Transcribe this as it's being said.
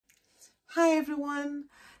Hi everyone.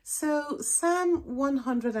 So Psalm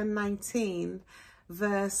 119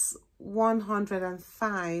 verse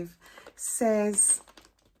 105 says,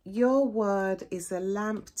 "Your word is a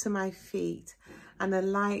lamp to my feet and a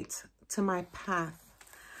light to my path."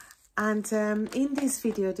 And in this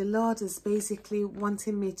video, the Lord is basically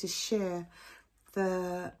wanting me to share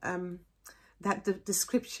the the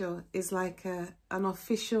scripture is like an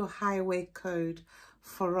official highway code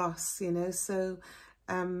for us, you know. So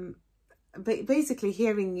but basically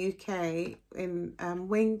here in UK, in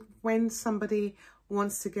when somebody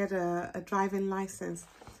wants to get a driving license,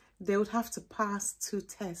 they would have to pass two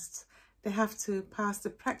tests. They have to pass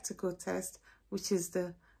the practical test, which is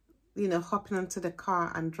the, you know, hopping onto the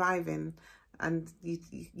car and driving, and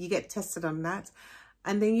you get tested on that.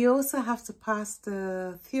 And then you also have to pass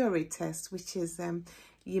the theory test, which is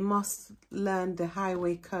you must learn the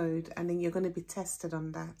highway code, and then you're going to be tested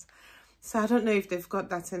on that. So I don't know if they've got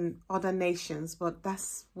that in other nations, but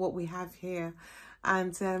that's what we have here.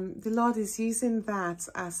 And the Lord is using that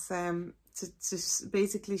as to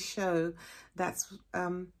basically show that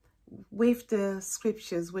with the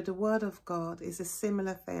scriptures, with the word of God, is a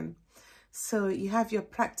similar thing. So you have your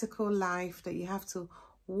practical life that you have to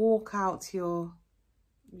walk out your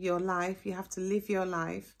life, you have to live your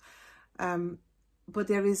life, but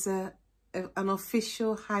there is an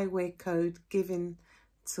official highway code given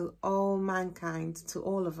to all mankind, to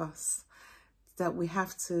all of us, that we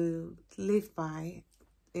have to live by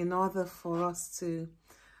in order for us to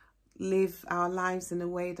live our lives in a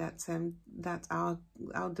way that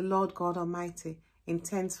the Lord God Almighty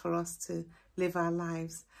intends for us to live our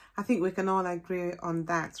lives. I think we can all agree on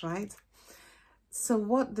that, right? So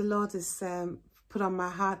what the Lord has put on my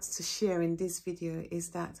heart to share in this video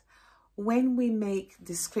is that when we make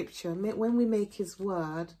the scripture, when we make his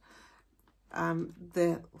word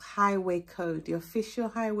the highway code, the official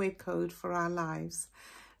highway code for our lives,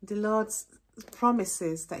 the Lord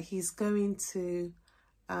promises that he's going to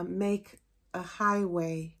make a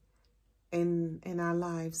highway in our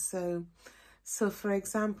lives. So for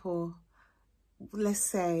example, let's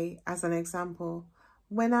say, as an example,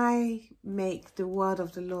 when I make the word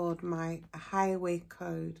of the Lord my highway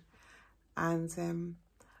code, and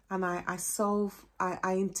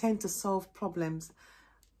I intend to solve problems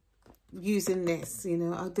using this, you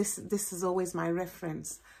know, this is always my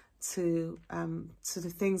reference to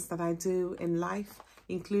the things that I do in life,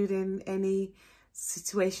 including any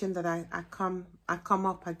situation that I come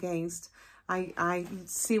up against. I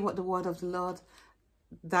see what the word of the Lord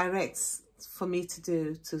directs for me to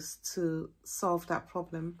do to solve that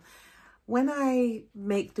problem. When I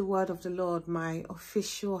make the word of the Lord my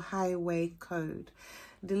official highway code,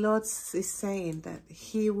 the Lord is saying that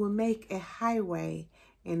he will make a highway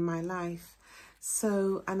in my life.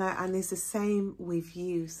 So and it's the same with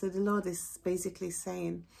you. So the Lord is basically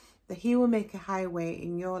saying that he will make a highway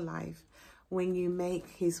in your life when you make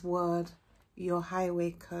his word your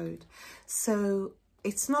highway code. So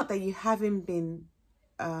it's not that you haven't been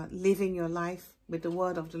living your life with the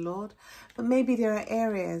word of the Lord, but maybe there are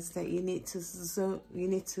areas that you need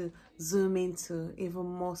to zoom into even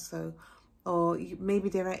more so. Or maybe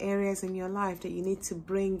there are areas in your life that you need to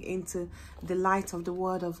bring into the light of the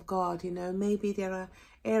word of God. You know, maybe there are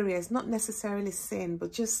areas, not necessarily sin,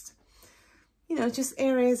 but just, you know, just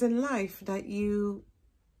areas in life that you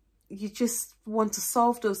just want to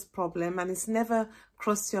solve those problems, and it's never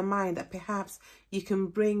crossed your mind that perhaps you can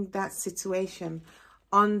bring that situation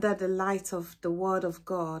under the light of the word of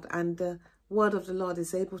God, and the word of the Lord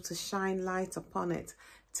is able to shine light upon it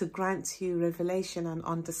to grant you revelation and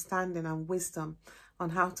understanding and wisdom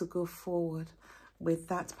on how to go forward with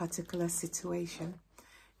that particular situation.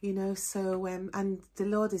 You know, so and the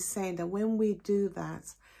Lord is saying that when we do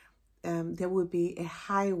that, there will be a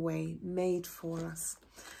highway made for us.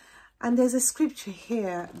 And there's a scripture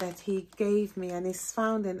here that he gave me, and it's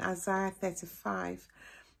found in Isaiah 35.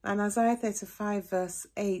 And Isaiah 35 verse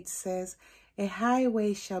 8 says, "A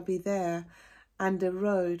highway shall be there, and a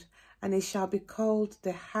road, and it shall be called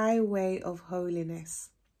the highway of holiness.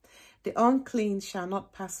 The unclean shall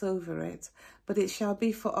not pass over it, but it shall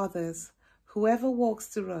be for others. Whoever walks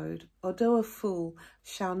the road, although a fool,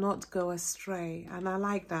 shall not go astray." And I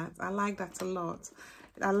like that. I like that a lot.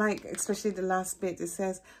 I like especially the last bit. It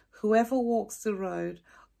says, "Whoever walks the road,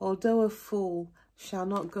 although a fool, shall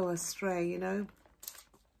not go astray," you know.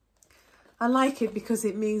 I like it because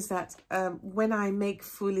it means that when I make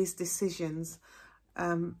foolish decisions,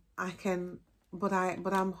 but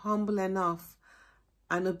I'm humble enough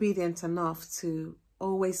and obedient enough to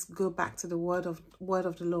always go back to the word of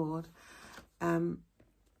the Lord.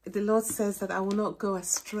 The Lord says that I will not go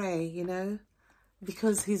astray, you know.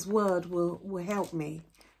 because his word will help me,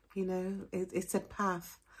 you know. It's a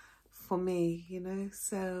path for me, you know.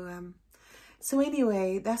 So so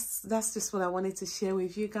anyway, that's just what I wanted to share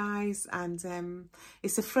with you guys. And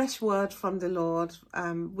it's a fresh word from the Lord,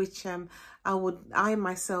 which I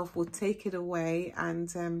myself would take it away,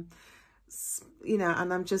 and you know,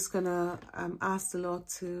 and I'm just gonna ask the Lord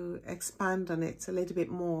to expand on it a little bit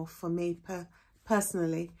more for me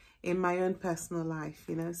personally, in my own personal life,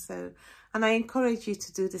 you know. So, and I encourage you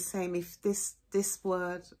to do the same. If this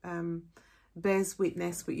word bears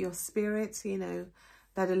witness with your spirit, you know,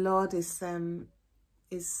 that the Lord is the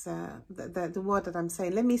word that I'm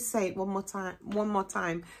saying. Let me say it one more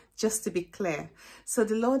time, just to be clear. So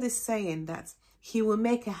the Lord is saying that he will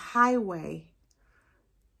make a highway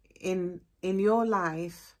in your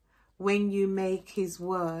life when you make his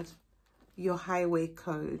word your highway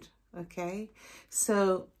code. Okay,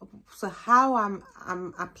 so how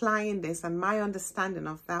I'm applying this, and my understanding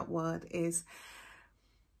of that word is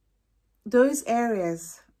those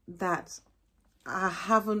areas that I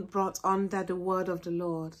haven't brought under the word of the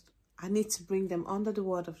Lord, I need to bring them under the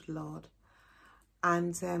word of the Lord.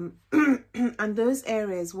 And and those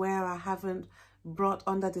areas where I haven't brought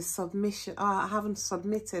under the submission, or I haven't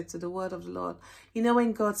submitted to the word of the Lord. You know,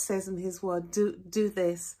 when God says in his word, do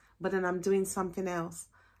this, but then I'm doing something else.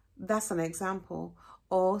 That's an example.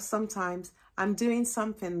 Or sometimes I'm doing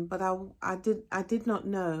something, but I did not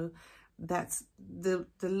know that the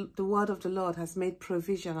word of the Lord has made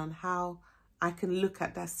provision on how I can look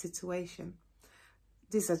at that situation.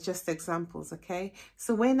 These are just examples, okay?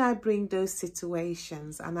 So when I bring those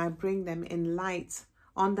situations and I bring them in light,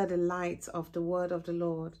 under the light of the word of the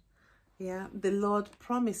Lord, yeah, the Lord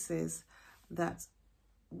promises that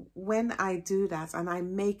when I do that and I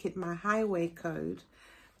make it my highway code,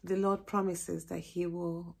 the Lord promises that he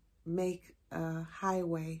will make a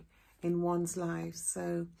highway in one's life.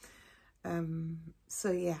 So,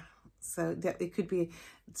 so yeah. So that it could be,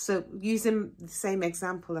 so using the same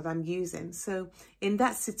example that I'm using. So in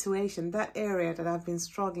that situation, that area that I've been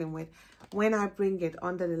struggling with, when I bring it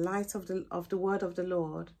under the light of the word of the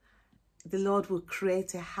Lord will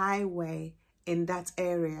create a highway in that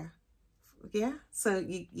area. Yeah, so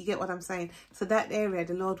you get what I'm saying. So that area,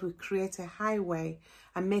 the Lord will create a highway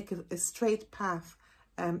and make a straight path,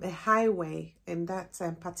 a highway in that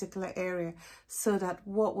particular area, so that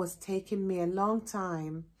what was taking me a long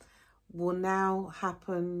time will now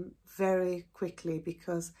happen very quickly,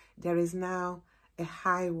 because there is now a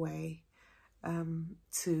highway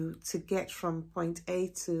to get from point A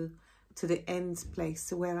to the end place,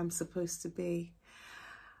 to where I'm supposed to be.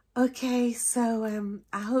 Okay, so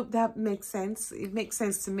I hope that makes sense. It makes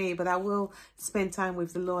sense to me, but I will spend time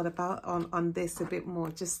with the Lord on this a bit more,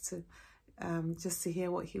 just to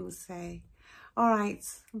hear what he will say. All right,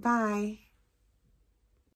 bye.